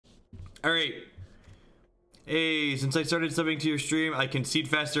All right. Hey, since I started subbing to your stream, I can seed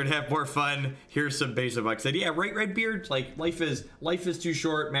faster and have more fun. Here's some base of I said, yeah, right, Redbeard. Like life is too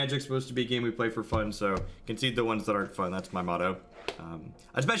short. Magic's supposed to be a game we play for fun, so concede the ones that aren't fun. That's my motto.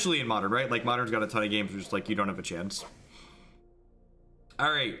 Especially in Modern, right? Like Modern's got a ton of games where just like you don't have a chance.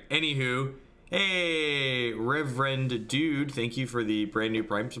 All right. Anywho, hey, Reverend Dude, thank you for the brand new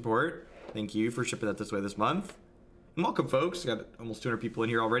Prime support. Thank you for shipping that this way this month. And welcome, folks. Got almost 200 people in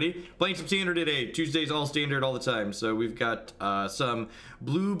here already. Playing some standard today. Tuesdays all standard all the time. So we've got some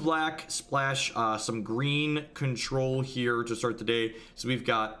blue-black splash, some green control here to start the day. So we've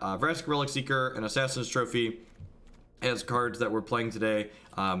got Vraska, Relic Seeker, and Assassin's Trophy as cards that we're playing today.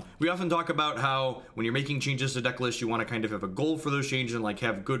 We often talk about how when you're making changes to deck lists, you want to kind of have a goal for those changes and like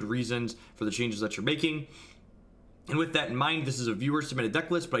have good reasons for the changes that you're making. And with that in mind, this is a viewer submitted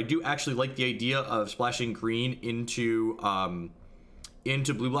deck list, but I do actually like the idea of splashing green into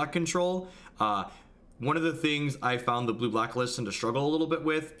blue-black control. One of the things I found the blue-black list to struggle a little bit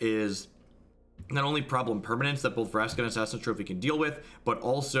with is not only problem permanence that both Vraska and Assassin's Trophy can deal with, but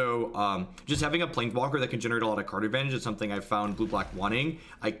also just having a Planeswalker that can generate a lot of card advantage is something I found blue-black wanting.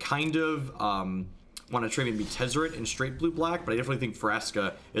 I kind of want to try and be Tezzeret in straight blue-black, but I definitely think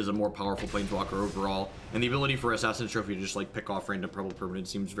Vraska is a more powerful Planeswalker overall, and the ability for Assassin's Trophy to just like pick off random problem permanence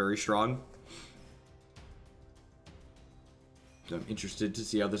seems very strong. So I'm interested to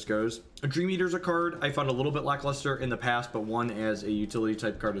see how this goes. A Dream Eater's a card I found a little bit lackluster in the past, but one as a utility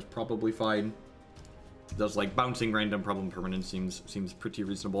type card is probably fine. Does like bouncing random problem permanence seems pretty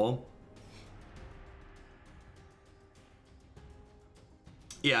reasonable.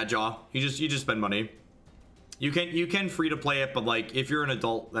 Yeah, Jaw. You just spend money. You can free to play it, but like if you're an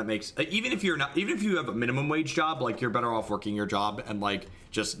adult, that makes even if you have a minimum wage job, like you're better off working your job and like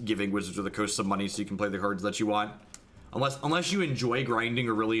just giving Wizards of the Coast some money so you can play the cards that you want. Unless you enjoy grinding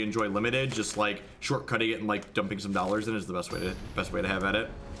or really enjoy limited, just like shortcutting it and like dumping some dollars in is the best way to have at it.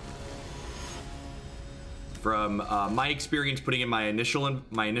 From my experience putting in my initial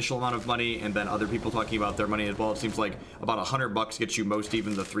amount of money and then other people talking about their money as well, it seems like about $100 gets you most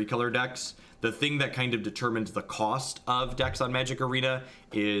even the 3-color decks. The thing that kind of determines the cost of decks on Magic Arena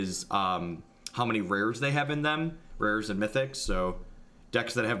is how many rares they have in them, rares and mythics. So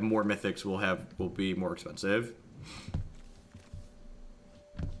decks that have more mythics will be more expensive.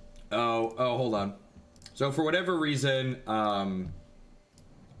 Oh, hold on. So for whatever reason,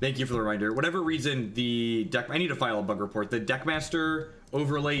 thank you for the reminder. Whatever reason, the deck... I need to file a bug report. The Deckmaster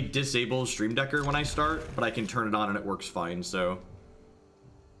overlay disables Stream Decker when I start, but I can turn it on and it works fine, so...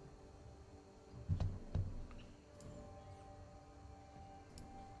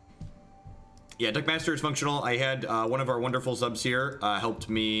 Yeah, Deckmaster is functional. I had one of our wonderful subs here helped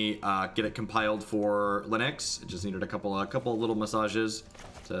me get it compiled for Linux. It just needed a couple little massages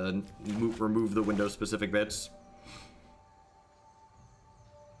to remove the Windows-specific bits.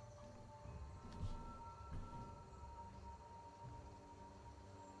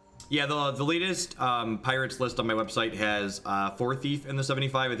 Yeah, the latest Pirates list on my website has 4 Thief in the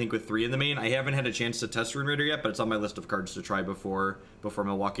 75, I think with 3 in the main. I haven't had a chance to test Rune Raider yet, but it's on my list of cards to try before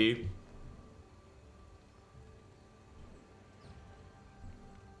Milwaukee.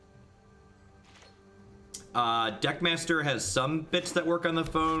 Deckmaster has some bits that work on the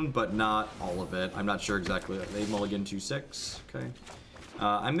phone, but not all of it. I'm not sure exactly. They mulligan 2/6. Okay.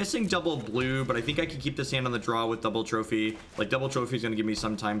 I'm missing double blue, but I think I can keep this hand on the draw with double trophy. Like, double trophy is going to give me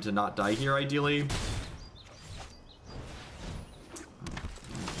some time to not die here, ideally.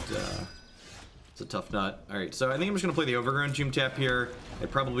 And, it's a tough nut. All right, so I think I'm just going to play the Overgrown Tomb tap here. I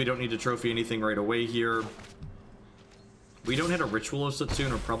probably don't need to trophy anything right away here. We don't hit a Ritual of Soot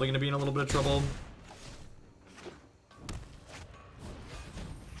soon. We're probably going to be in a little bit of trouble.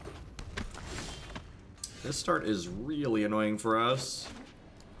 This start is really annoying for us.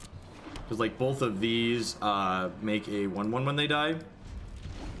 Because, like, both of these make a 1/1 when they die.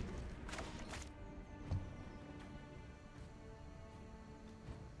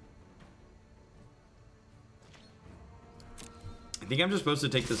 I think I'm just supposed to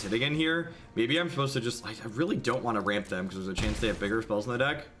take this hit again here. Maybe I'm supposed to just... I really don't want to ramp them because there's a chance they have bigger spells in the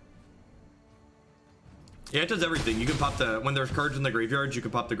deck. Yeah, it does everything. You can pop the... When there's cards in the graveyards, you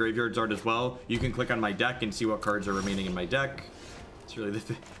can pop the graveyards art as well. You can click on my deck and see what cards are remaining in my deck. It's really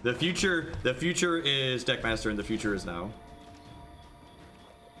the future. The future is Deckmaster, and the future is now.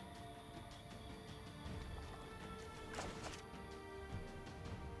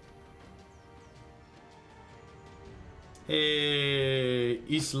 Hey,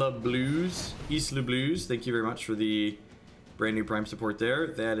 Isla Blues. Thank you very much for the brand new Prime support there.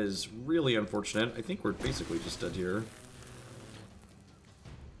 That is really unfortunate. I think we're basically just dead here.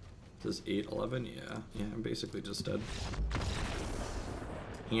 This is 8, 11? Yeah, I'm basically just dead.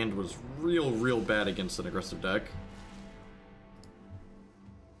 Hand was real bad against an aggressive deck.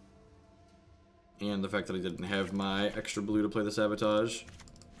 And the fact that I didn't have my extra blue to play the Sabotage.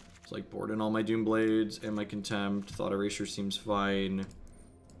 It's like board in all my Doom Blades and my Contempt. Thought Erasure seems fine.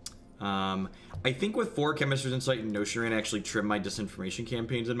 I think with 4 Chemister's Insight and Notion Rain, I actually trim my Disinformation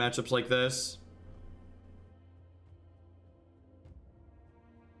campaigns in matchups like this.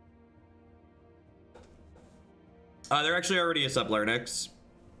 They're actually already a Sublarnix.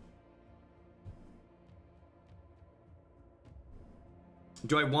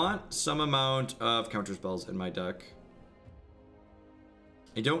 Do I want some amount of counter spells in my deck?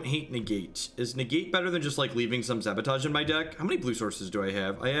 I don't hate Negate. Is Negate better than just like leaving some Sabotage in my deck? How many blue sources do I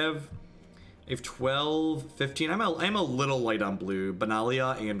have? I have 12, 15. I'm a little light on blue.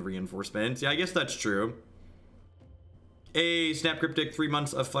 Benalia and Reinforcements. Yeah, I guess that's true. Hey, Snap Cryptic, 3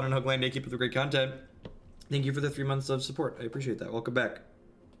 months of fun and Hugland Day. Keep up the great content. Thank you for the 3 months of support. I appreciate that. Welcome back.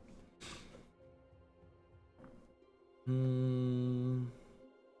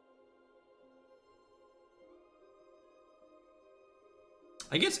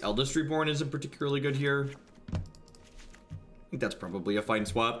 I guess Eldest Reborn isn't particularly good here. I think that's probably a fine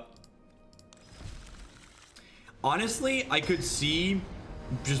swap. Honestly, I could see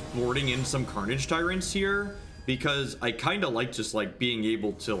just boarding in some Carnage Tyrants here because I kind of like just like being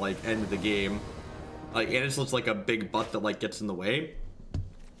able to like end the game. Like, and it looks like a big butt that like gets in the way.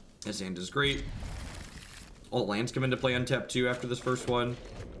 This hand is great. All the lands come into play on tap 2 after this first one.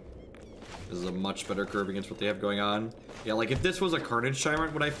 This is a much better curve against what they have going on. Yeah, like if this was a Carnage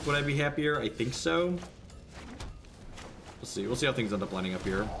Tyrant, would I be happier? I think so. We'll see how things end up lining up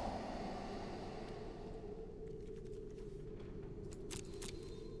here.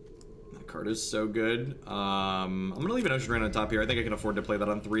 That card is so good. I'm gonna leave an Ocean Rain on top here. I think I can afford to play that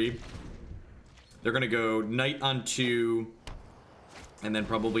on 3. They're gonna go Knight on 2, and then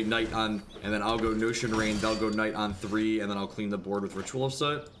probably Knight on, and then I'll go Notion Rain. They'll go Knight on 3, and then I'll clean the board with Ritual of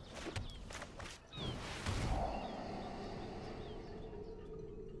Soot.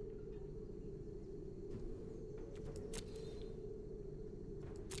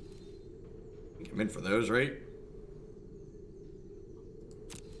 I'm in for those, right?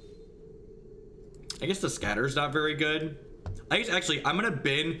 I guess the Scatter's not very good. I guess actually I'm gonna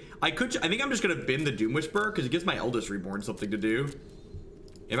bin. I think I'm just gonna bin the Doom Whisperer because it gives my Eldest Reborn something to do.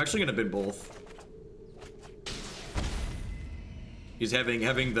 I'm actually gonna bin both. He's having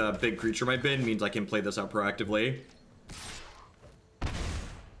the big creature in my bin means I can play this out proactively.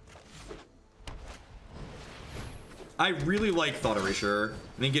 I really like Thought Erasure.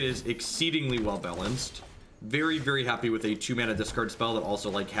 I think it is exceedingly well balanced. Very happy with a 2-mana discard spell that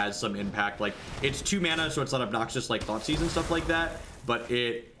also like has some impact. Like it's 2 mana, so it's not obnoxious like Thoughtseize and stuff like that, but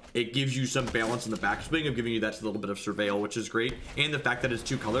it gives you some balance in the backswing of giving you that little bit of surveil, which is great. And the fact that it's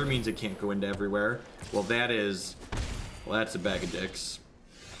 2 color means it can't go into everywhere. Well, that's a bag of dicks.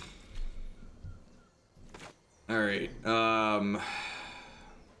 All right.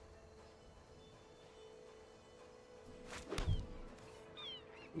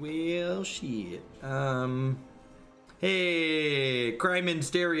 Well, shit. Hey, Crime in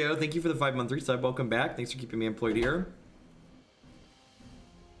Stereo. Thank you for the 5-month resub. Welcome back. Thanks for keeping me employed here.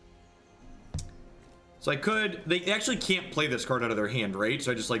 So they actually can't play this card out of their hand, right?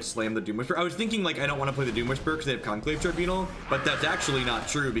 So I just like slam the Doom Whisperer. I was thinking like I don't want to play the Doom Whisperer because they have Conclave Tribunal, but that's actually not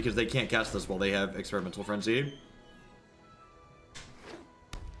true because they can't cast this while they have Experimental Frenzy.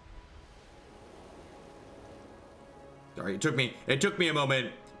 Sorry, it took me a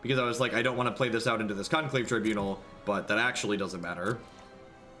moment because I was like, I don't want to play this out into this Conclave Tribunal, but that actually doesn't matter.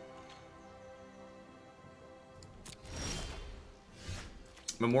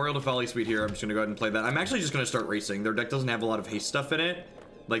 Memorial to Folly Suite here. I'm just going to go ahead and play that. I'm actually just going to start racing. Their deck doesn't have a lot of haste stuff in it.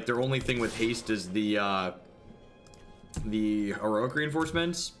 Like, their only thing with haste is the Heroic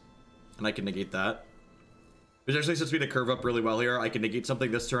Reinforcements, and I can negate that. Which actually sets me to curve up really well here. I can negate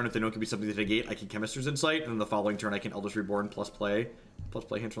something this turn. If they know it can be something to negate, I can Chemister's Insight, and then the following turn I can Eldest Reborn plus play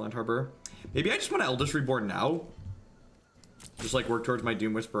Hinterland Harbor. Maybe I just want to Eldest Reborn now. Just like work towards my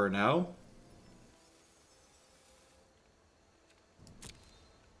Doom Whisperer now.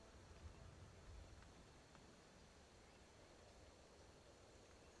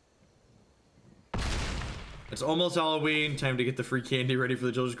 It's almost Halloween. Time to get the free candy ready for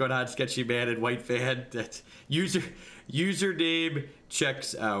the children's going hot. Sketchy man and white fan. That's user name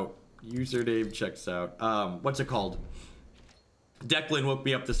checks out. Username checks out. What's it called? Declan woke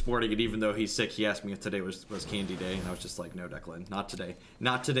me up this morning, and even though he's sick, he asked me if today was candy day, and I was just like, no, Declan, not today.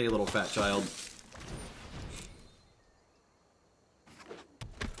 Not today, little fat child.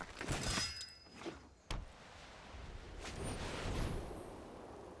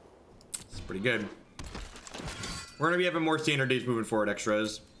 pretty good. We're gonna be having more standard days moving forward,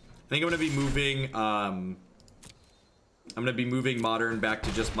 extras. I think I'm gonna be moving Modern back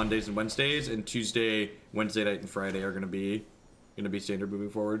to just Mondays and Wednesdays, and Tuesday, Wednesday night, and Friday are gonna be standard moving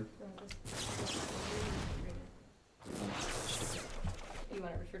forward. You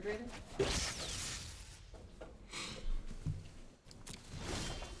want it refrigerated?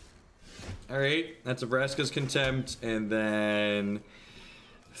 All right, that's a Vraska's Contempt, and then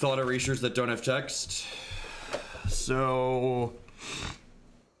Thought Erasures that don't have text. So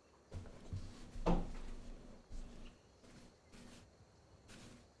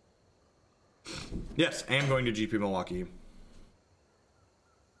yes, I am going to GP Milwaukee.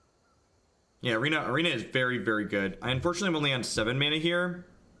 Yeah, Arena is very, very good. I unfortunately am only on 7 mana here.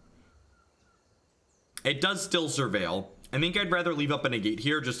 It does still Surveil. I think I'd rather leave up a negate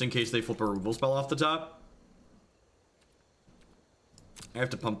here just in case they flip a removal spell off the top. I have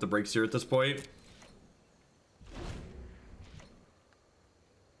to pump the brakes here at this point.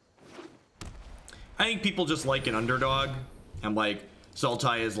 I think people just like an underdog, and like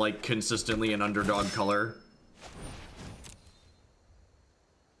Sultai is like consistently an underdog color.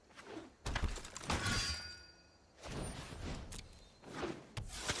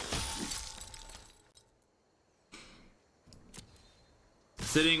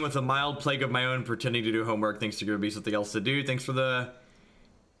 Sitting with a mild plague of my own, pretending to do homework. Thanks to giving me something else to do. Thanks for the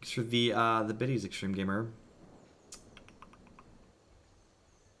biddies, Extreme Gamer.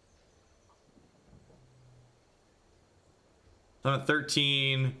 I'm at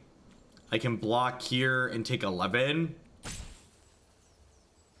 13. I can block here and take 11.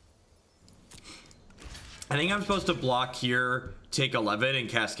 I think I'm supposed to block here, take 11, and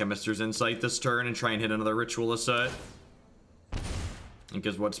cast Chemister's Insight this turn and try and hit another Ritual of Soot. I think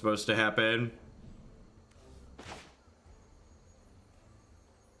is what's supposed to happen.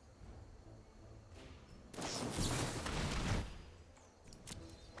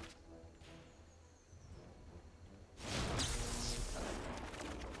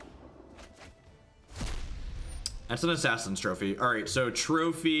 That's an Assassin's Trophy. All right, so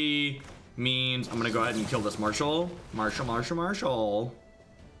trophy means I'm gonna go ahead and kill this Marshal. Marshal.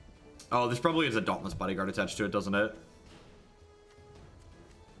 Oh, this probably is a Dauntless Bodyguard attached to it, doesn't it?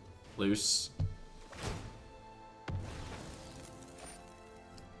 Loose.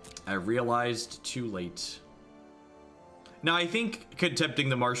 I realized too late. Now, I think Contempting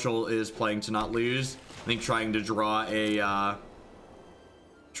the Marshal is playing to not lose. I think trying to draw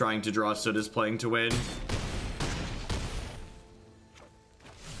Soot is playing to win.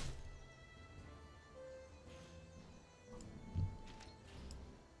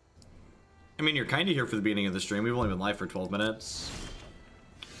 I mean, you're kind of here for the beginning of the stream. We've only been live for 12 minutes.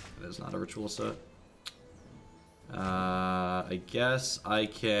 It is not a Ritual Soot. I guess I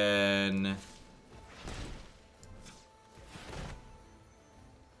can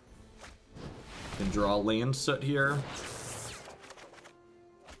draw land Soot here.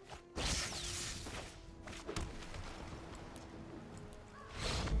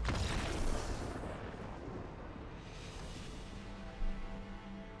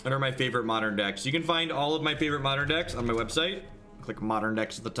 What are my favorite Modern decks? You can find all of my favorite Modern decks on my website. Click Modern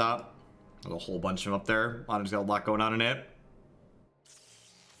decks at the top. There's a whole bunch of them up there. Modern's got a lot going on in it.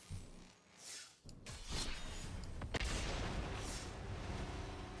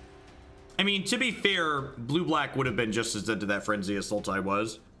 I mean, to be fair, blue-black would have been just as into that frenzy as Sultai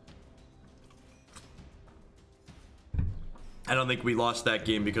was. I don't think we lost that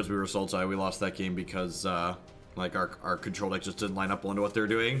game because we were Sultai. We lost that game because, like, our control deck just didn't line up well into what they're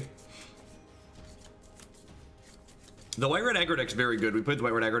doing. The white-red aggro deck's very good. We played the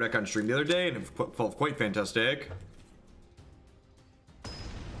white-red aggro deck on stream the other day, and it felt quite fantastic.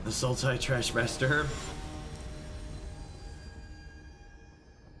 The Sultai Trash Master.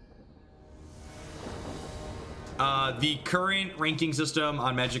 The current ranking system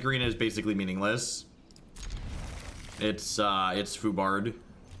on Magic Arena is basically meaningless. It's Fubard.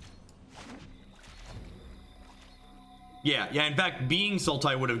 Yeah, in fact, being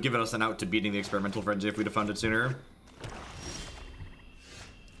Sultai would have given us an out to beating the Experimental Frenzy if we'd have found it sooner.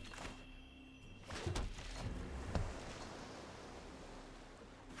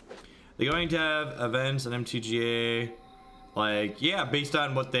 They're going to have events and MTGA. Like, yeah, based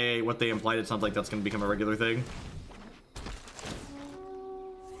on what they implied, it sounds like that's going to become a regular thing.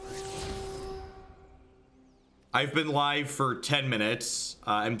 I've been live for 10 minutes,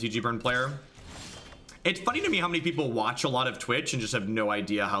 MTG Burn player. It's funny to me how many people watch a lot of Twitch and just have no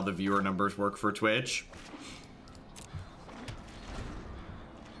idea how the viewer numbers work for Twitch.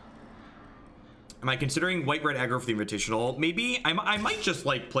 Am I considering white-red aggro for the Invitational? Maybe. I might just,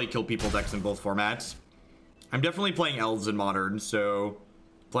 like, play kill people decks in both formats. I'm definitely playing Elves in Modern, so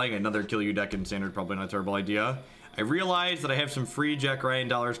playing another kill you deck in Standard probably not a terrible idea. I realize that I have some free Jack Ryan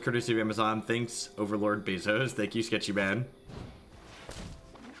dollars courtesy of Amazon. Thanks, Overlord Bezos. Thank you, Sketchy Man.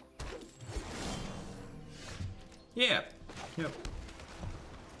 Yeah. Yep.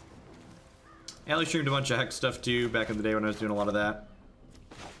 Allie streamed a bunch of Hex stuff too back in the day when I was doing a lot of that.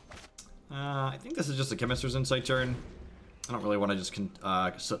 I think this is just a Chemister's Insight turn. I don't really want to just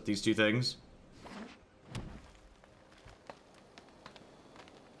set these two things.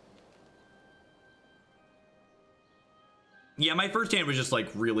 Yeah, my first hand was just like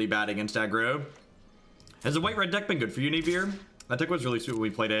really bad against aggro. Has the white-red deck been good for you, Navier? That deck was really sweet when we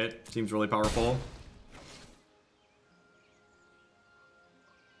played it. Seems really powerful.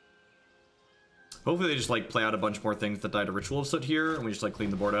 Hopefully they just like play out a bunch more things that die to Ritual of Soot here, and we just like clean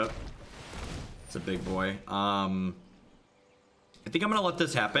the board up. It's a big boy. I think I'm gonna let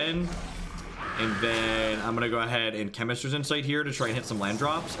this happen, and then I'm gonna go ahead and Chemister's Insight here to try and hit some land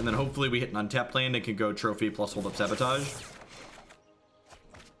drops, and then hopefully we hit an untapped land and can go trophy plus hold up sabotage.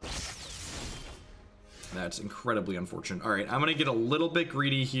 That's incredibly unfortunate. All right, I'm gonna get a little bit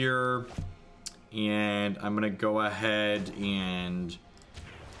greedy here, and I'm gonna go ahead and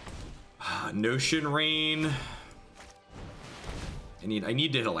Notion Rain. I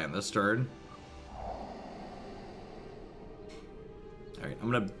need to hit a land this turn. All right,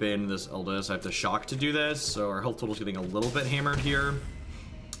 I'm gonna bin this Eldest. I have to shock to do this, so our health total's getting a little bit hammered here.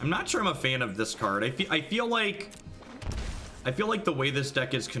 I'm not sure I'm a fan of this card. I feel like the way this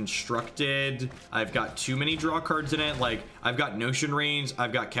deck is constructed, I've got too many draw cards in it. Like, I've got Notion Rains,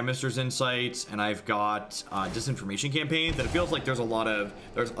 I've got Chemister's Insights, and I've got Disinformation Campaign. That it feels like there's a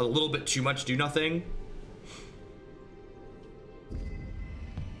little bit too much do nothing.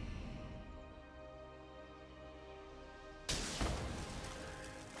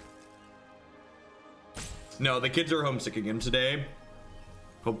 No, the kids are homesick again today.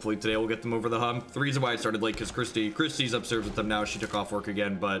 Hopefully today we'll get them over the hump. The reason why I started late because Christy's upstairs with them now. She took off work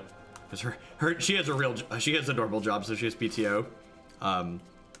again, but because she has a normal job, so she has PTO.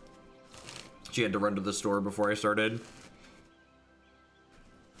 She had to run to the store before I started.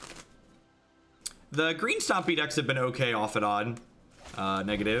 The green Stompy decks have been okay off and on.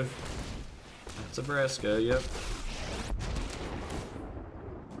 Negative. That's a Vraska, yep.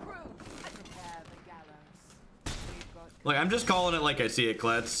 Look, I'm just calling it like I see it,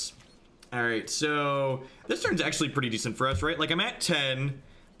 Klets. All right, so this turn's actually pretty decent for us, right? Like, I'm at 10,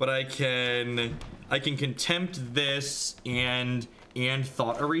 but I can Contempt this and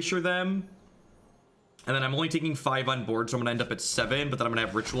Thought Erasure them. And then I'm only taking 5 on board, so I'm gonna end up at 7, but then I'm gonna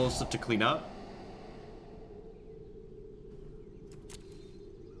have Ritual of Soot to clean up.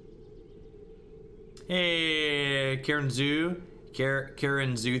 Hey, Karen Zoo,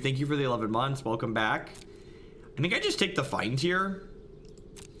 thank you for the 11 months. Welcome back. I think I just take the Find here,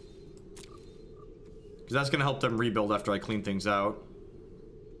 because that's gonna help them rebuild after I clean things out.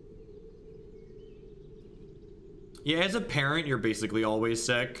 Yeah, as a parent, you're basically always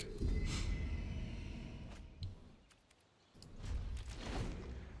sick.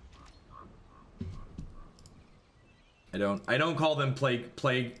 I don't call them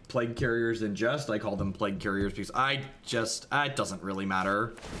plague carriers in jest. I call them plague carriers because it doesn't really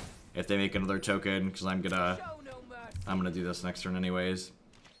matter if they make another token, because I'm gonna do this next turn anyways.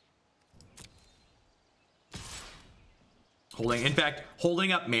 In fact,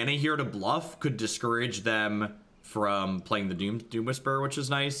 holding up mana here to bluff could discourage them from playing the Doom Whisperer, which is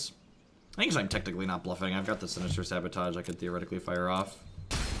nice. I think I'm technically not bluffing. I've got the Sinister Sabotage I could theoretically fire off.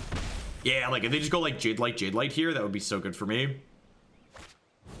 Yeah, like if they just go like Jade Light here, that would be so good for me.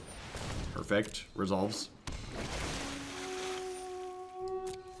 Perfect. Resolves.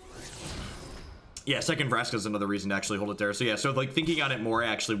 Yeah, second Vraska is another reason to actually hold it there. So yeah, so like thinking on it more, I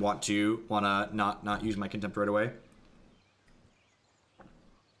actually wanna not use my Contempt right away.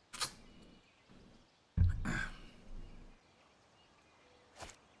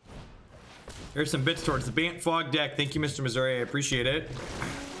 There's some bits towards the Bant Fog deck. Thank you, Mr. Missouri. I appreciate it.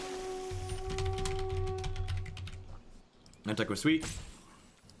 That deck was sweet.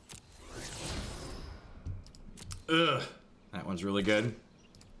 Ugh, that one's really good.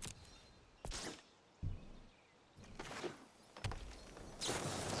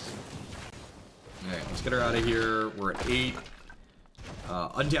 Alright, let's get her out of here. We're at 8.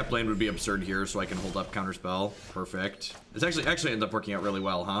 Untapped land would be absurd here, so I can hold up Counterspell. Perfect. It's actually ends up working out really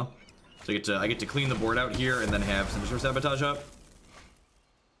well, huh? So I get to clean the board out here and then have Sinister Sabotage up.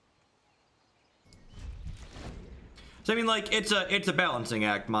 So I mean, like, it's a balancing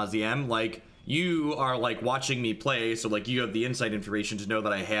act, Maziem. Like, you are like watching me play, so like you have the inside information to know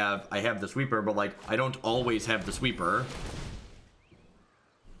that I have the sweeper, but like I don't always have the sweeper.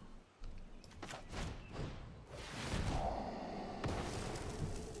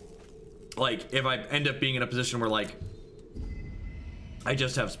 Like if I end up being in a position where like I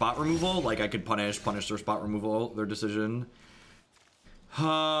just have spot removal, like I could punish their spot removal, their decision.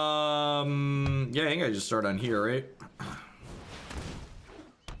 Yeah, I think I just start on here, right?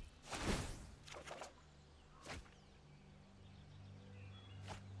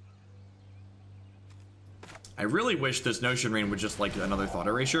 I really wish this Notion Rain was just like another Thought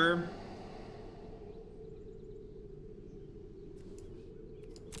Erasure.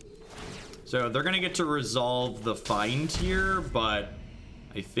 So they're gonna get to resolve the find here, but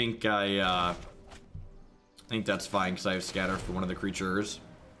I think I think that's fine because I have scatter for one of the creatures.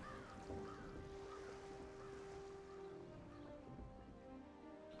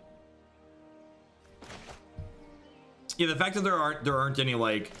 Yeah, the fact that there aren't any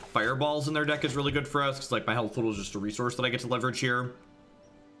like fireballs in their deck is really good for us because like my health total is just a resource that I get to leverage here.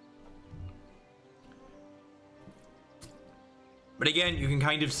 But again, you can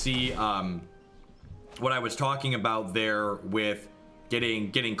kind of see what I was talking about there with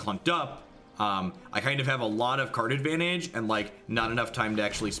getting clunked up. I kind of have a lot of card advantage and like not enough time to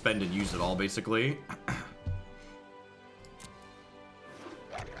actually spend and use it all, basically.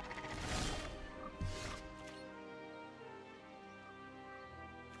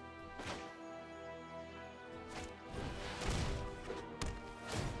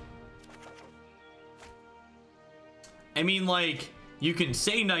 I mean, like, you can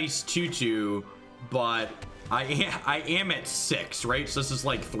say nice 2/2, but I am at 6, right? So this is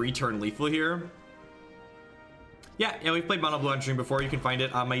like 3-turn lethal here. Yeah, we've played Mono Blue on stream before. You can find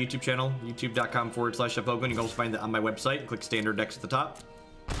it on my YouTube channel, youtube.com/Overgrown. You can also find it on my website. Click standard decks at the top.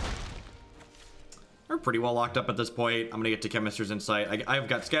 We're pretty well locked up at this point. I'm gonna get to Chemister's Insight. I've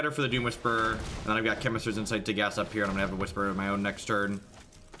got Scatter for the Doom Whisperer, and then I've got Chemister's Insight to gas up here, and I'm gonna have a Whisperer of my own next turn.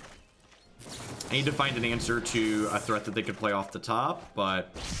 I need to find an answer to a threat that they could play off the top,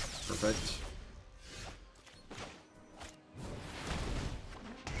 but perfect.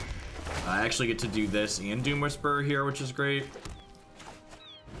 I actually get to do this and Doom Whisperer here, which is great.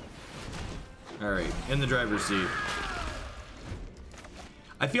 Alright, in the driver's seat.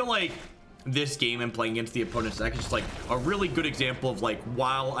 I feel like this game and playing against the opponent's deck is just like a really good example of like,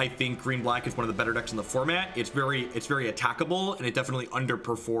 while I think green-black is one of the better decks in the format, it's very attackable, and it definitely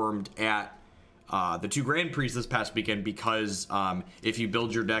underperformed at the 2 Grand Prix this past weekend because if you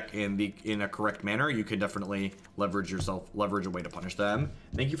build your deck in a correct manner, you can definitely leverage a way to punish them.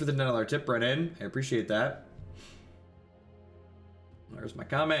 Thank you for the $10 tip, Brennan. I appreciate that. There's my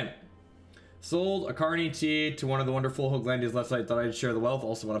comment. Sold a Carney T to one of the wonderful Hoaglandias last night. Thought I'd share the wealth.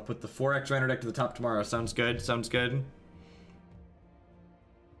 Also want to put the 4X Rhino deck to the top tomorrow. Sounds good. Sounds good.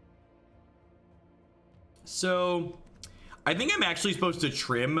 So I think I'm actually supposed to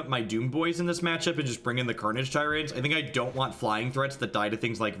trim my Doom Boys in this matchup and just bring in the Carnage Tyrants. I think I don't want flying threats that die to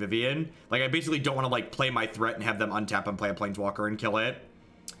things like Vivian. Like, I basically don't want to, like, play my threat and have them untap and play a Planeswalker and kill it.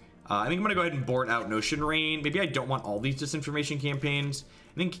 I think I'm going to go ahead and board out Notion Rain. Maybe I don't want all these Disinformation Campaigns.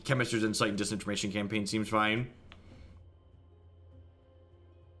 I think Chemister's Insight and Disinformation Campaign seems fine.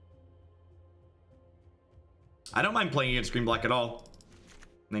 I don't mind playing against green-black at all.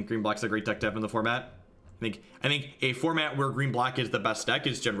 I think green-black's a great deck to have in the format. I think a format where green-black is the best deck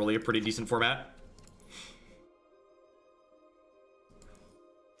is generally a pretty decent format.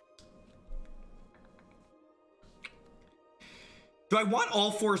 Do I want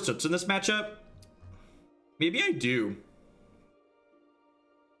all 4 Soots in this matchup? Maybe I do.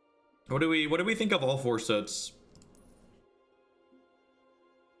 What do we think of all 4 Soots?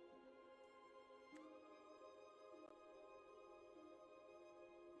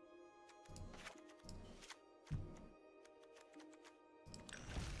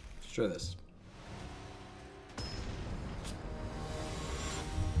 Let's try this.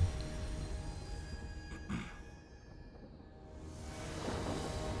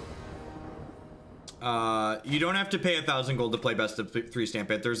 You don't have to pay 1,000 gold to play best of 3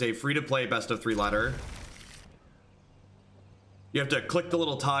 Stampede. There's a free-to-play best of 3 ladder. You have to click the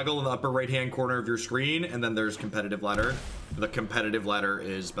little toggle in the upper right-hand corner of your screen, and then there's competitive ladder. The competitive ladder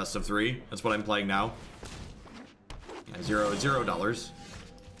is best of 3. That's what I'm playing now. Yeah, $0.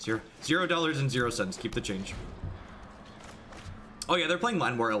 $0 and 0 cents. Keep the change. Oh yeah, they're playing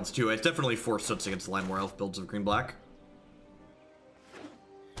Land War Elves too. It's definitely 4 Soots against the Land War Elf builds of green-black.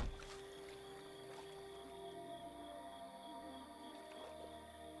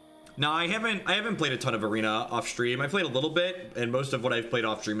 No, I haven't played a ton of Arena off stream. I played a little bit, and most of what I've played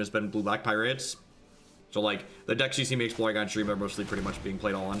off stream has been Blue-Black Pirates. So like the decks you see me exploring on stream are mostly pretty much being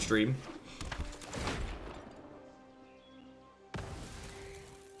played all on stream.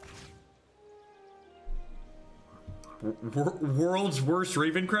 World's worst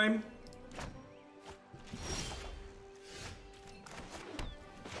Raven crime?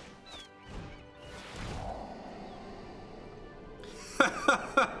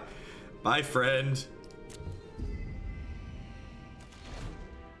 My friend.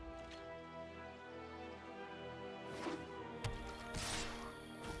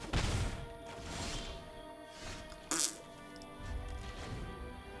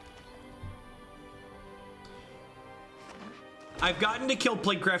 I've gotten to kill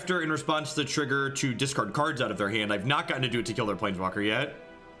Plaguecrafter in response to the trigger to discard cards out of their hand. I've not gotten to do it to kill their Planeswalker yet.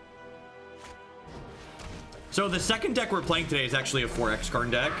 So the second deck we're playing today is actually a 4X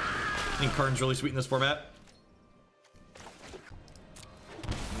Karn deck. I think Karn's really sweet in this format.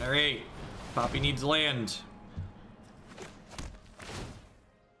 All right, Poppy needs land.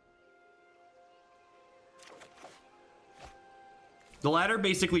 The ladder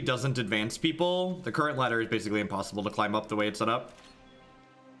basically doesn't advance people. The current ladder is basically impossible to climb up the way it's set up.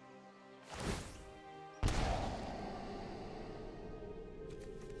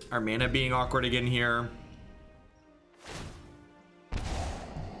 Our mana being awkward again here.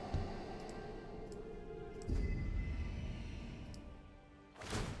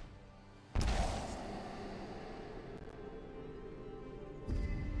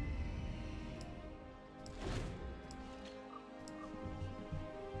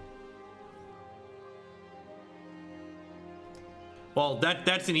 Well,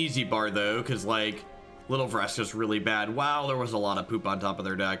 that's an easy bar, though, because, like, Little Vraska's really bad. Wow, there was a lot of poop on top of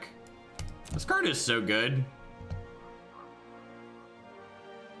their deck. This card is so good.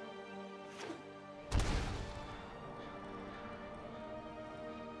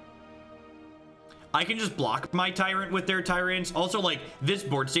 I can just block my Tyrant with their Tyrants. Also, like, this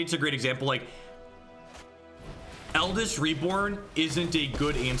board state's a great example. Like, Eldest Reborn isn't a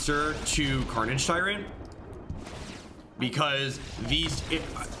good answer to Carnage Tyrant. Because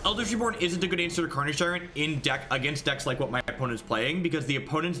Eldest Reborn isn't a good answer to Carnage Tyrant against decks like what my opponent's playing, because the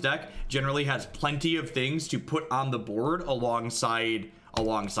opponent's deck generally has plenty of things to put on the board alongside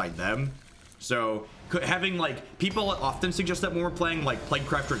them. So having, like, people often suggest that when we're playing like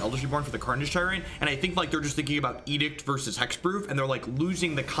Plaguecrafter and Eldest Reborn for the Carnage Tyrant, and I think like they're just thinking about Edict versus Hexproof, and they're like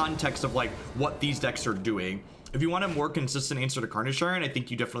losing the context of like what these decks are doing. If you want a more consistent answer to Carnage Tyrant, I think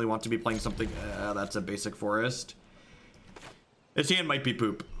you definitely want to be playing something that's a basic forest. This hand might be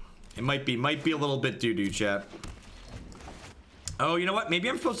poop. It might be a little bit doo-doo, chat. Oh, you know what? Maybe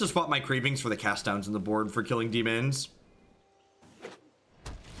I'm supposed to swap my cravings for the cast downs in the board for killing demons.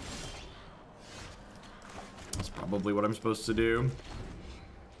 That's probably what I'm supposed to do.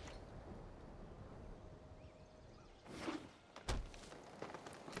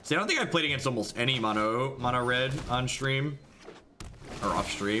 See, I don't think I've played against almost any mono red on stream. Or off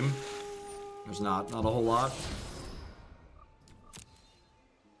stream. There's not a whole lot.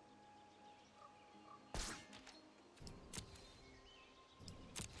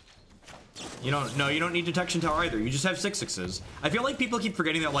 You don't need Detection Tower either. You just have 6/6s. I feel like people keep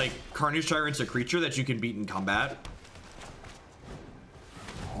forgetting that, like, Carnage Tyrant's a creature that you can beat in combat.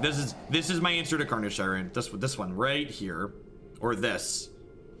 This is my answer to Carnage Tyrant. This one right here, or this,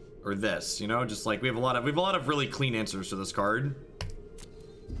 you know, just like we have a lot of really clean answers to this card.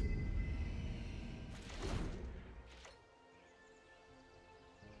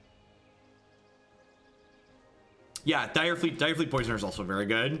 Yeah, Direfleet Poisoner is also very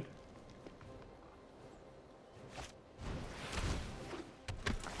good.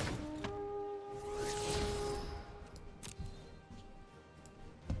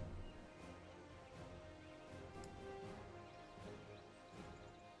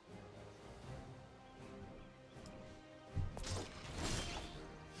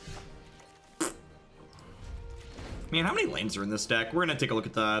 Man, how many lanes are in this deck? We're gonna take a look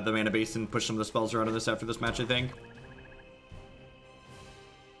at the mana base and push some of the spells around in this after this match, I think.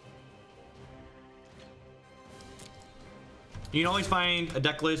 You can always find a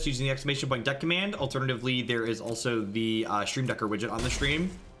deck list using the exclamation point deck command. Alternatively, there is also the Stream Decker widget on the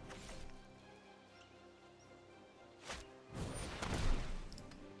stream.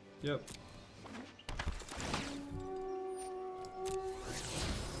 Yep.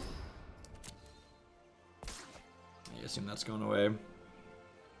 I assume that's going away.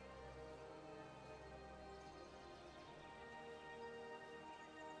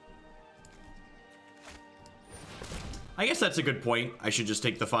 I guess that's a good point. I should just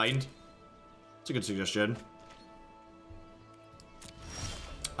take the find. It's a good suggestion.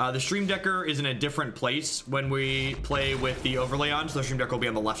 The Stream Decker is in a different place when we play with the overlay on, so the Stream Decker will be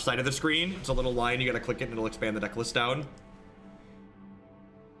on the left side of the screen. It's a little line, you gotta click it and it'll expand the deck list down.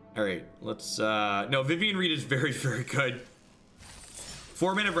 Alright, let's, no, Vivian Reed is very, very good.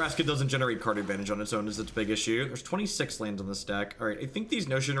 4 mana Vraska doesn't generate card advantage on its own is its big issue. There's 26 lands on this deck. Alright, I think these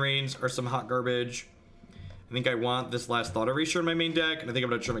Notion Rains are some hot garbage. I think I want this last Thought Erasure in my main deck, and I think I'm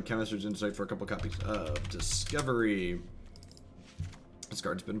gonna try my Chemister's Insight for a couple copies of Discovery. This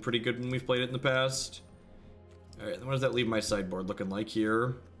card's been pretty good when we've played it in the past. Alright, then what does that leave my sideboard looking like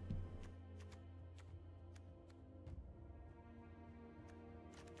here?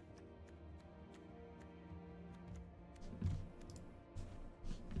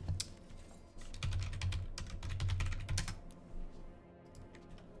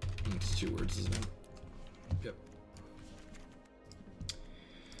 It's 2 words, isn't it? Yep.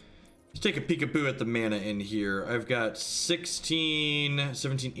 Let's take a peekaboo at the mana in here. I've got 16,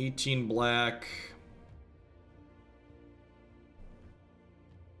 17, 18 black.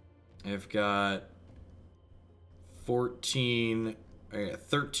 I've got 14, I got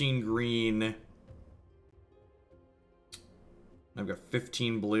 13 green. I've got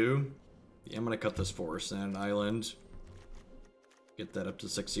 15 blue. Yeah, I'm gonna cut this forest and island. Get that up to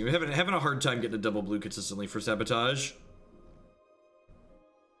 16. We're having a hard time getting a double blue consistently for Sabotage.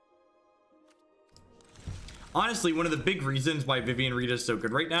 Honestly, one of the big reasons why Vivian Reed is so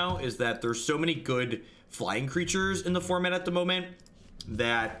good right now is that there's so many good flying creatures in the format at the moment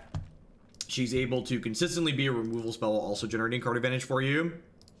that she's able to consistently be a removal spell while also generating card advantage for you.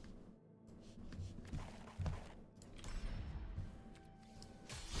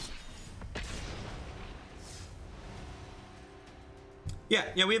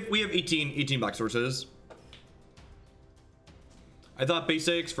 Yeah, we have 18 black sources. I thought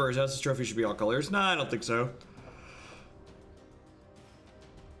basics for Justice Trophy should be all colors. Nah, I don't think so.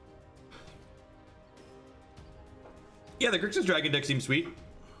 Yeah, the Grixis Dragon deck seems sweet.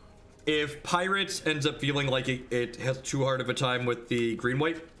 If Pirates ends up feeling like it has too hard of a time with the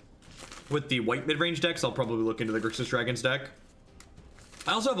green-white, with the white mid-range decks, I'll probably look into the Grixis Dragons deck.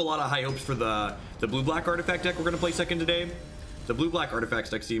 I also have a lot of high hopes for the blue-black artifact deck we're going to play second today. The blue-black artifacts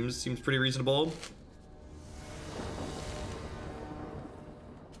deck seems pretty reasonable.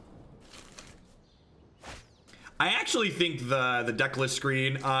 I actually think the deck list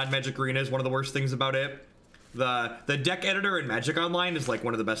screen on Magic Arena is one of the worst things about it. The deck editor in Magic Online is like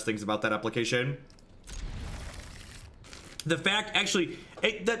one of the best things about that application. The fact, actually,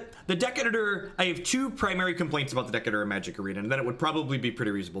 the deck editor, I have 2 primary complaints about the deck editor in Magic Arena, and then it would probably be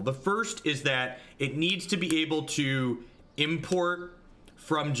pretty reasonable. The first is that it needs to be able to import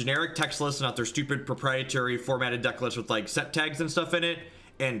from generic text lists, not their stupid proprietary formatted deck lists with like set tags and stuff in it.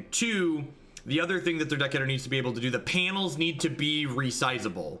 And 2, the other thing that their deck editor needs to be able to do, the panels need to be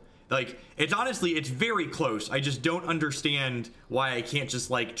resizable. Like, it's honestly, it's very close. I just don't understand why I can't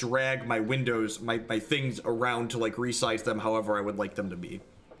just like drag my windows, my things around to like resize them however I would like them to be.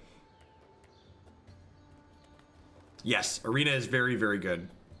 Yes, Arena is very, very good.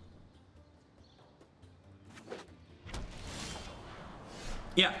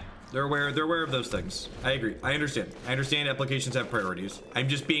 Yeah, they're aware of those things. I agree. I understand applications have priorities. I'm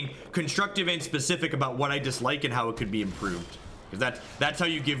just being constructive and specific about what I dislike and how it could be improved. Because that's how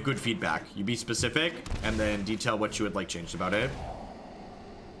you give good feedback. You be specific and then detail what you would like changed about it.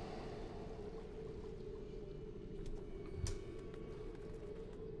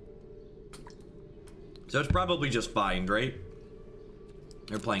 So it's probably just Find, right?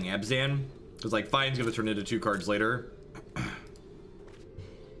 They're playing Abzan. Because like Find's gonna turn into 2 cards later.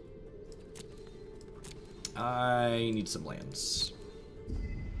 I need some lands.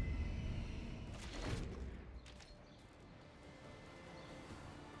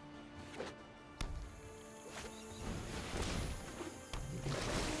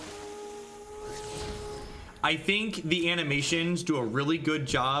 I think the animations do a really good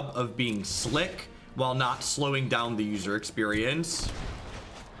job of being slick while not slowing down the user experience.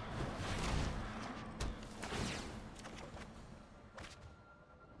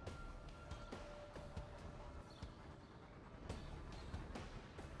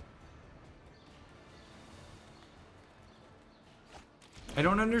 I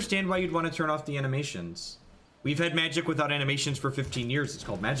don't understand why you'd want to turn off the animations. We've had Magic without animations for 15 years. It's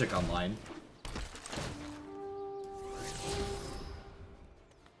called Magic Online.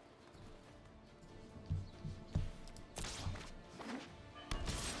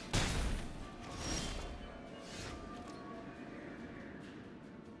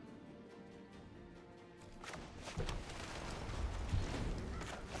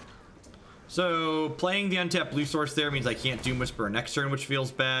 So playing the untapped blue source there means I can't Doom Whisperer next turn, which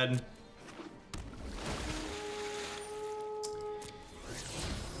feels bad.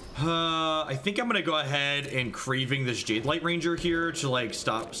 I think I'm gonna go ahead and Craving this Jade Light Ranger here to like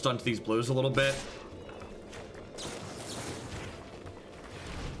stunt these blows a little bit.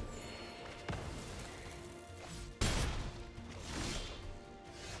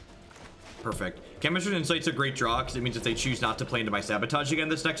 Perfect. Chemister's Insight's a great draw because it means if they choose not to play into my Sabotage again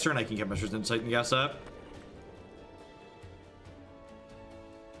this next turn, I can Chemister's Insight and gas up.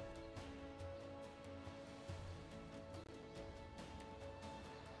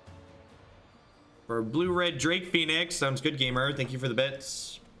 For blue-red Drake Phoenix, sounds good, gamer. Thank you for the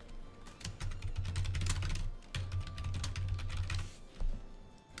bits.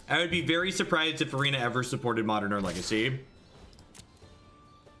 I would be very surprised if Arena ever supported Modern or Legacy.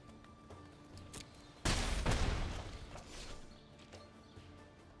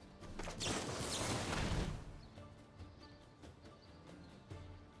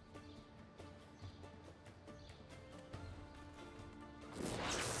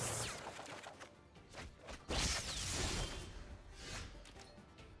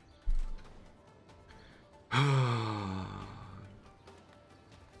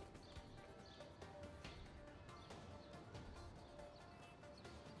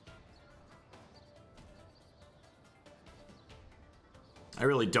 I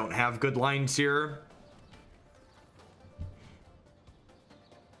really don't have good lines here.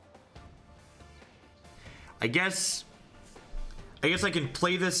 I guess I can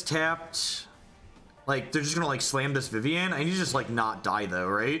play this tapped. Like, they're just gonna like slam this Vivian. I need to just like not die though,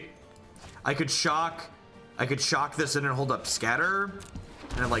 right? I could shock this in and hold up Scatter,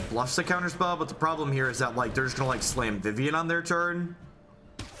 and it like bluffs the counterspell, but the problem here is that like they're just gonna like slam Vivian on their turn.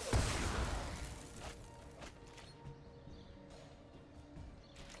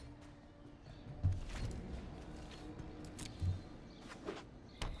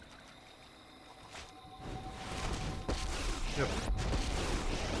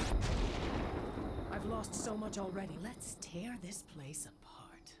 Already, let's tear this place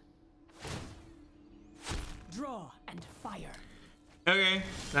apart. Draw and fire. Okay,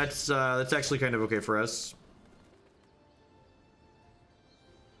 that's actually kind of okay for us.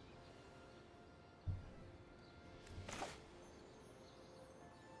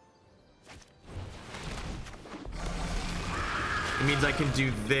 It means I can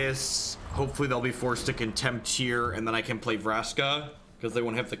do this. Hopefully they'll be forced to Contempt here, and then I can play Vraska because they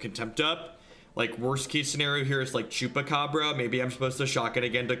won't have the Contempt up. Like, worst case scenario here is like Chupacabra. Maybe I'm supposed to shock it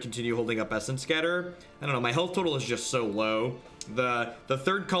again to continue holding up Essence Scatter. I don't know, my health total is just so low. The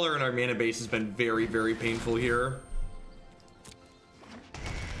third color in our mana base has been very, very painful here.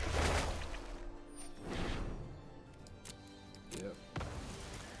 Yep.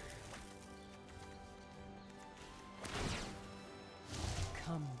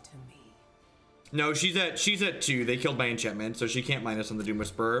 Come to me. No, she's at 2. They killed my enchantment, so she can't minus on the Doom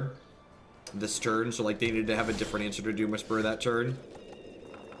Whisperer this turn, so like they needed to have a different answer to Doom Whisperer that turn.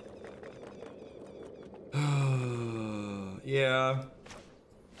 Yeah.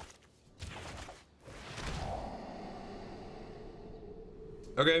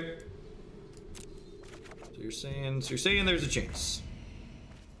 Okay. So you're saying there's a chance.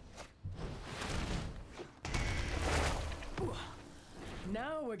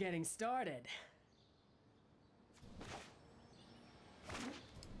 Now we're getting started.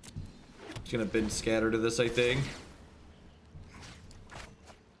 Gonna bend Scatter to this, I think.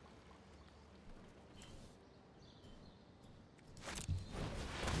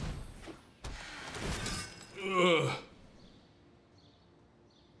 Ugh.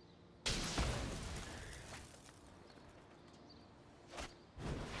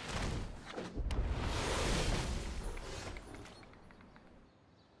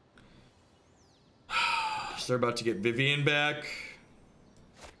 So they're about to get Vivian back.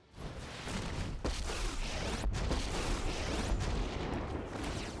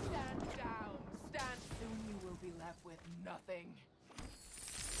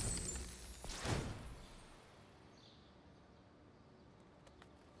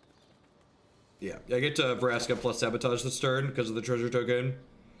 Yeah, I get to Vraska plus Sabotage this turn because of the treasure token.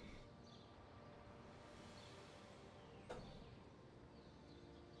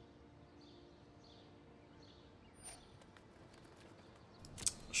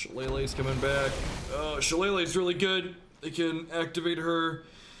 Shillelagh's coming back. Oh, Shillelagh's really good. They can activate her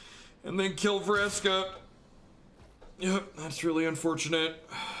and then kill Vraska. Yep, that's really unfortunate.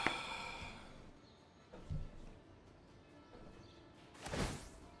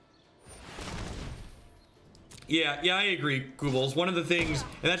 Yeah, I agree, Goobles. One of the things,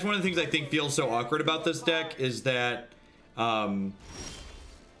 and that's one of the things I think feels so awkward about this deck, is that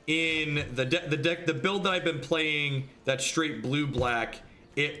in the build that I've been playing, that's straight blue-black,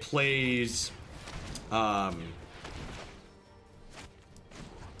 it plays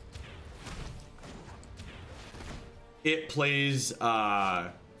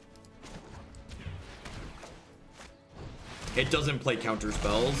it doesn't play counter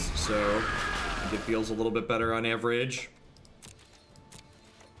spells, so it feels a little bit better on average.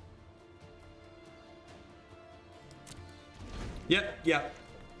 Yep.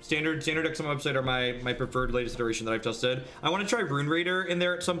 Standard decks on my website are my preferred latest iteration that I've tested. I want to try Rune Raider in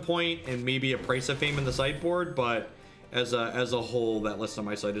there at some point, and maybe a Price of Fame in the sideboard, but as a whole, that list on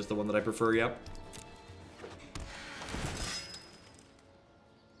my site is the one that I prefer. Yep.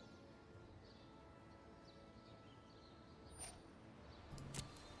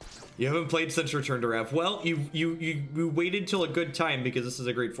 You haven't played since Return to Rev. Well, you waited till a good time, because this is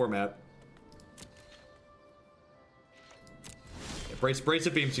a great format. Yeah, Brace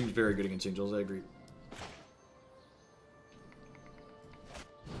of Fame seems very good against Angels, I agree.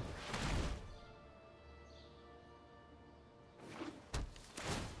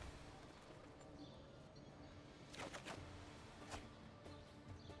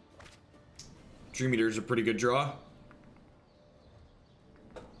 Dream Eater is a pretty good draw.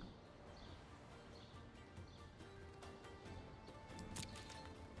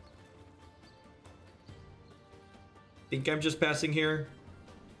 Think I'm just passing here.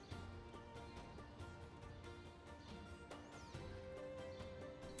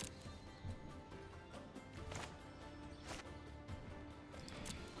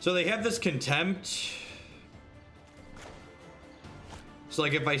 So they have this Contempt. So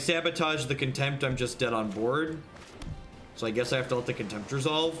like if I sabotage the Contempt, I'm just dead on board. So I guess I have to let the Contempt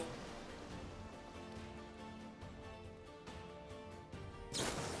resolve.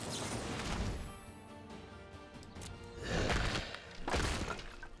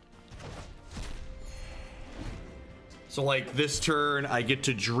 So like this turn, I get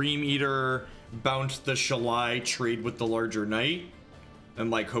to Dream Eater, bounce the Shalai, trade with the larger knight, and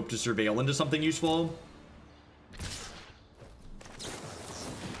like hope to surveil into something useful.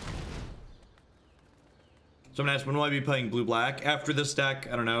 So I'm gonna ask, when will I be playing blue-black? After this deck,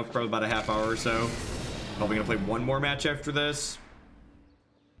 I don't know, probably about a half hour or so. Probably gonna play one more match after this.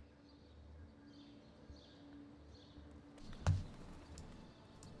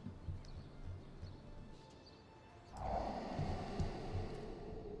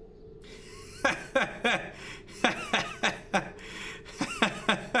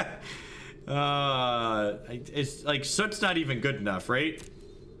 It's like Soot's not even good enough, right?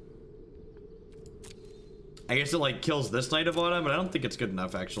 I guess it like kills this Knight of Autumn, but I don't think it's good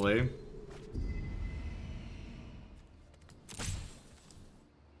enough actually.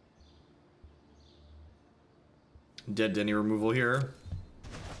 Dead Denny removal here.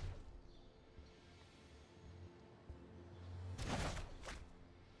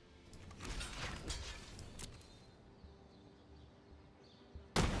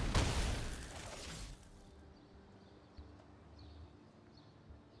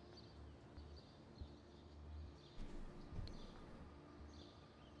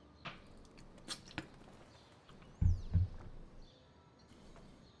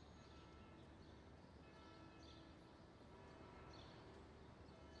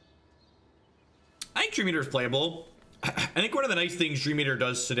 I think Dream Eater is playable. I think one of the nice things Dream Eater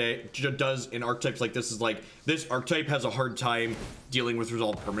does in archetypes like this is like this archetype has a hard time dealing with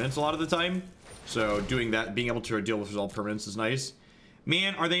resolved permanence a lot of the time. So doing that, being able to deal with resolved permanence is nice.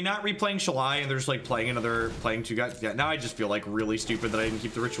 Man, are they not replaying Shalai and they're just like playing two guys? Yeah, now I just feel like really stupid that I didn't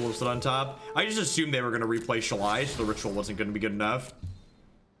keep the Ritual of Soot on top. I just assumed they were going to replay Shalai, so the Ritual wasn't going to be good enough.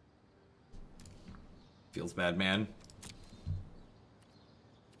 Feels bad, man.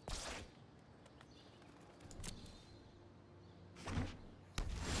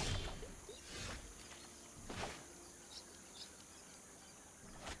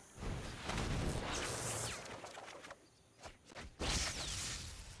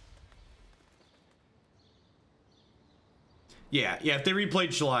 Yeah, if they replayed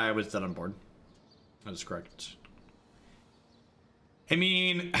Shalai, I was dead on board. That is correct. I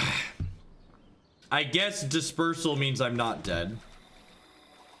mean, I guess Dispersal means I'm not dead.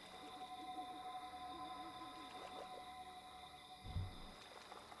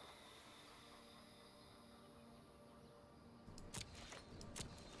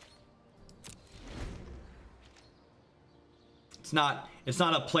 It's not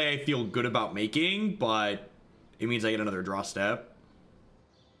a play I feel good about making, but it means I get another draw step.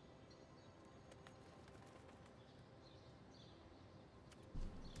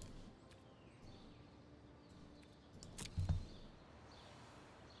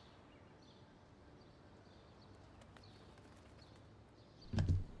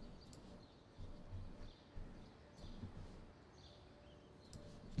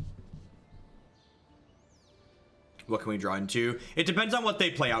 What can we draw into? It depends on what they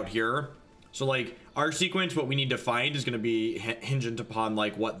play out here. So like our sequence, what we need to find is going to be hinged upon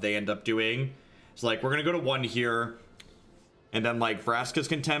like what they end up doing. So like we're going to go to 1 here, and then like Vraska's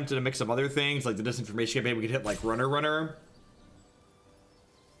Contempt and a mix of other things like the Disinformation Campaign. We could hit like Runner.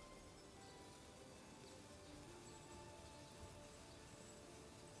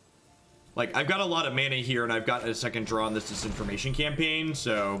 Like I've got a lot of mana here, and I've got a second draw on this Disinformation Campaign,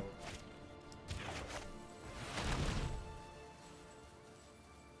 so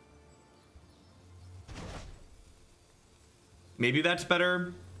maybe that's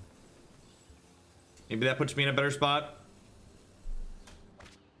better. Maybe that puts me in a better spot.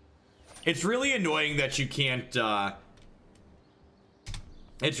 It's really annoying that you can't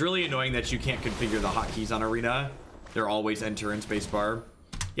configure the hotkeys on Arena. They're always enter and spacebar.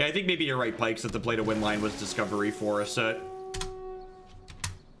 Yeah, I think maybe you're right, Pikes, that the play to win line was Discovery for a set.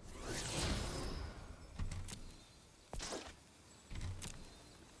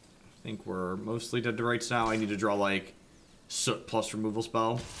 I think we're mostly dead to rights now. I need to draw like Soot plus removal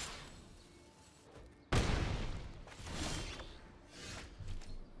spell.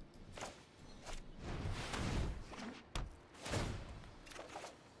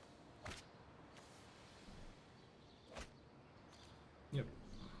 Yep.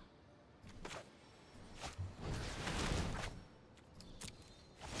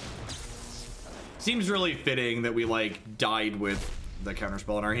 Seems really fitting that we like died with the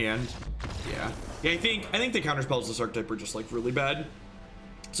counterspell in our hand. Yeah, I think the counterspells this archetype are just like really bad.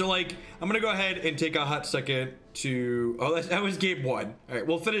 So like I'm gonna go ahead and take a hot second to that was game 1. All right,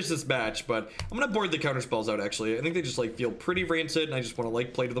 we'll finish this match, but I'm gonna board the counterspells out. Actually, I think they just like feel pretty rancid, and I just want to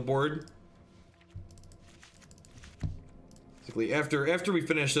like play to the board. Basically, after we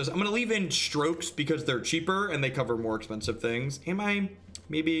finish this, I'm gonna leave in Strokes because they're cheaper and they cover more expensive things. Am I?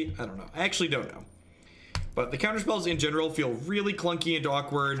 Maybe, I don't know. I actually don't know. But the counterspells in general feel really clunky and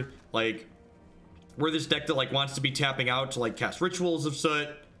awkward. Like, we're this deck that like wants to be tapping out to like cast Rituals of Soot.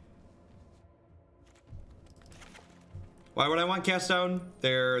 Why would I want cast down?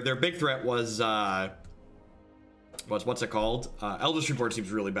 Their big threat was what's it called? Eldest Reborn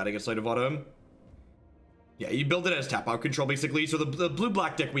seems really bad against Light of Autumn. Yeah, you build it as tap out control basically. So the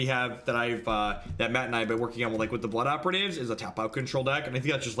blue-black deck we have that that Matt and I have been working on with the Blood Operatives is a tap out control deck, and I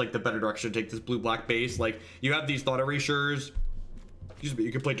think that's just like the better direction to take this blue-black base. Like you have these Thought Erasures.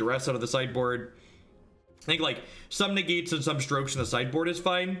 You can play Duress out of the sideboard. I think like some negates and some strokes in the sideboard is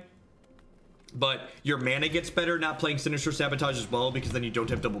fine, but your mana gets better not playing Sinister Sabotage as well, because then you don't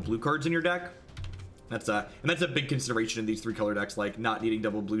have double blue cards in your deck. That's a big consideration in these 3-color decks. Like not needing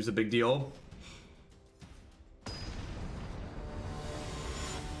double blue is a big deal.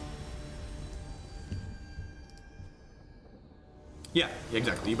 Yeah,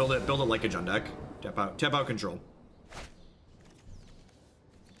 exactly. You build it like a Jund deck. Tap out control.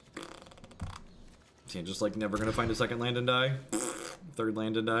 See, just like never gonna find a second land and die. Third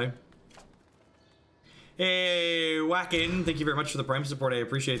land and die. Hey, Whackin', thank you very much for the Prime support. I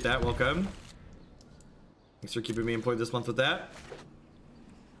appreciate that. Welcome. Thanks for keeping me employed this month with that.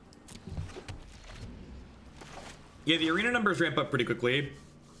 Yeah, the arena numbers ramp up pretty quickly.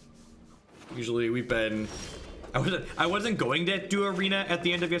 Usually we've been... I wasn't going to do arena at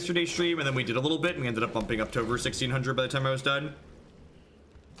the end of yesterday's stream, and then we did a little bit, and we ended up bumping up to over 1600 by the time I was done.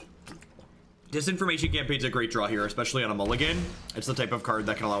 Disinformation Campaign's a great draw here, especially on a mulligan. It's the type of card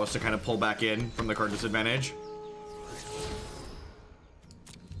that can allow us to kind of pull back in from the card disadvantage.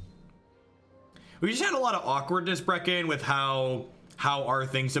 We just had a lot of awkwardness, Brecken, with how our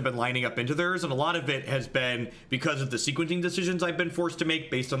things have been lining up into theirs, and a lot of it has been because of the sequencing decisions I've been forced to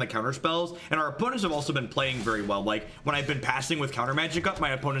make based on the counter spells, and our opponents have also been playing very well. Like when I've been passing with counter magic up, my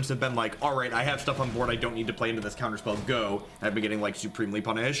opponents have been like, all right, I have stuff on board, I don't need to play into this counter spell, go. And I've been getting like supremely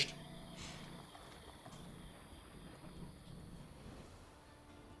punished.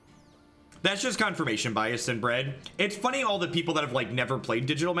 That's just confirmation bias, Sinbred. It's funny, all the people that have like never played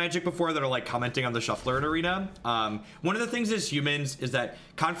digital Magic before that are like commenting on the shuffler in arena. One of the things as humans is that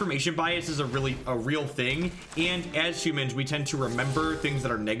confirmation bias is a real thing, and as humans we tend to remember things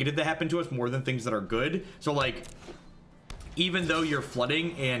that are negative that happen to us more than things that are good. So like, even though you're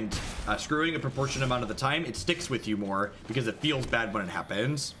flooding and screwing a proportionate amount of the time, it sticks with you more because it feels bad when it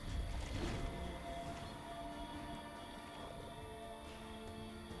happens.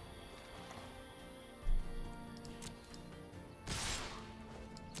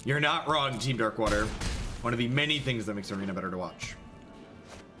 You're not wrong, Team Darkwater. One of the many things that makes Arena better to watch.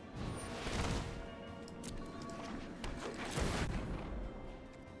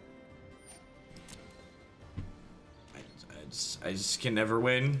 I just can never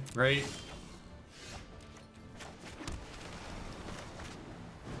win, right?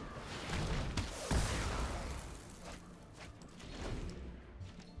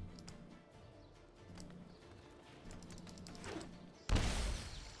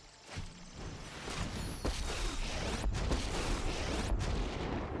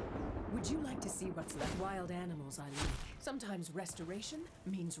 see what's left. Wild animals I like. Sometimes restoration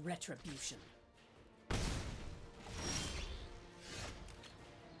means retribution.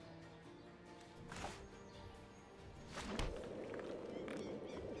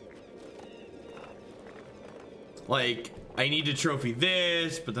 Like, I need to trophy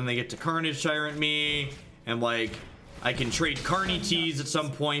this, but then they get to Carnage Tyrant me, and like, I can trade Carney Teas at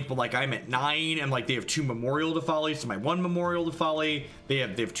some point, but like I'm at 9, and like they have 2 Memorial to Folly, so my 1 Memorial to Folly. They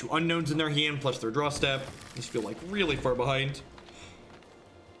have 2 Unknowns in their hand plus their draw step. I just feel like really far behind.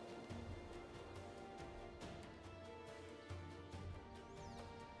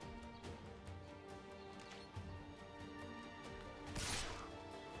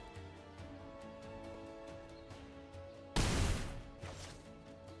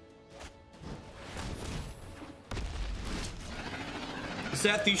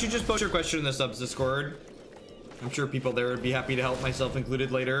 Seth, you should just post your question in the subs Discord. I'm sure people there would be happy to help, myself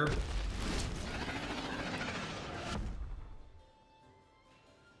included, later.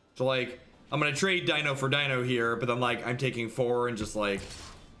 So like, I'm gonna trade Dino for Dino here, but then like, I'm taking 4 and just like,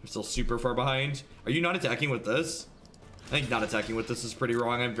 I'm still super far behind. Are you not attacking with this? I think not attacking with this is pretty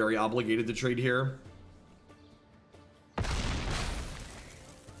wrong. I'm very obligated to trade here.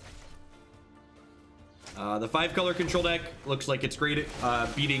 The 5-color control deck looks like it's great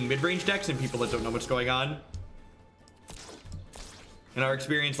at beating mid-range decks and people that don't know what's going on. In our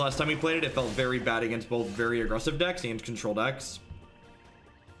experience last time we played it, it felt very bad against both very aggressive decks and control decks.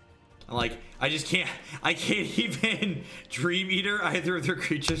 And like, I can't even Dream Eater either of their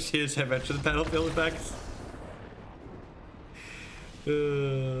creatures to have entered the battlefield effects.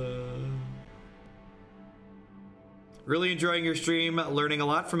 Really enjoying your stream, learning a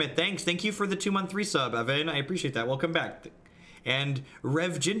lot from it. Thank you for the 2-month resub, Evan. I appreciate that. Welcome back. And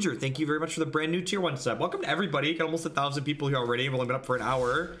Rev Ginger, thank you very much for the brand new tier 1 sub. Welcome to everybody. Got almost 1,000 people here already. I've only been up for an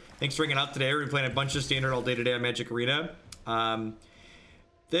hour. Thanks for hanging out today. We're playing a bunch of standard all day today on Magic Arena.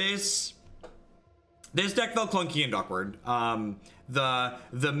 This deck felt clunky and awkward.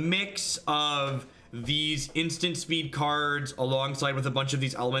 The mix of these instant speed cards alongside with a bunch of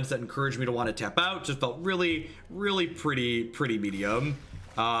these elements that encourage me to want to tap out just felt really pretty medium.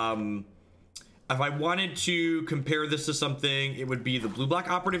 If I wanted to compare this to something, it would be the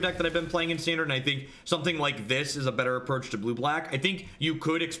blue-black operative deck that I've been playing in standard, and I think something like this is a better approach to blue-black. I think you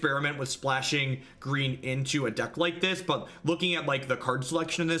could experiment with splashing green into a deck like this, but looking at like the card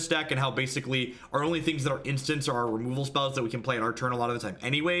selection in this deck and how basically our only things that are instants are our removal spells that we can play in our turn a lot of the time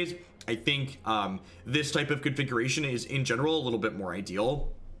anyways, I think this type of configuration is in general a little bit more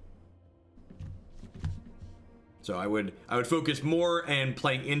ideal. So I would focus more and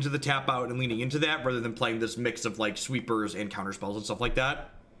playing into the tap out and leaning into that rather than playing this mix of like sweepers and counter spells and stuff like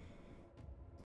that.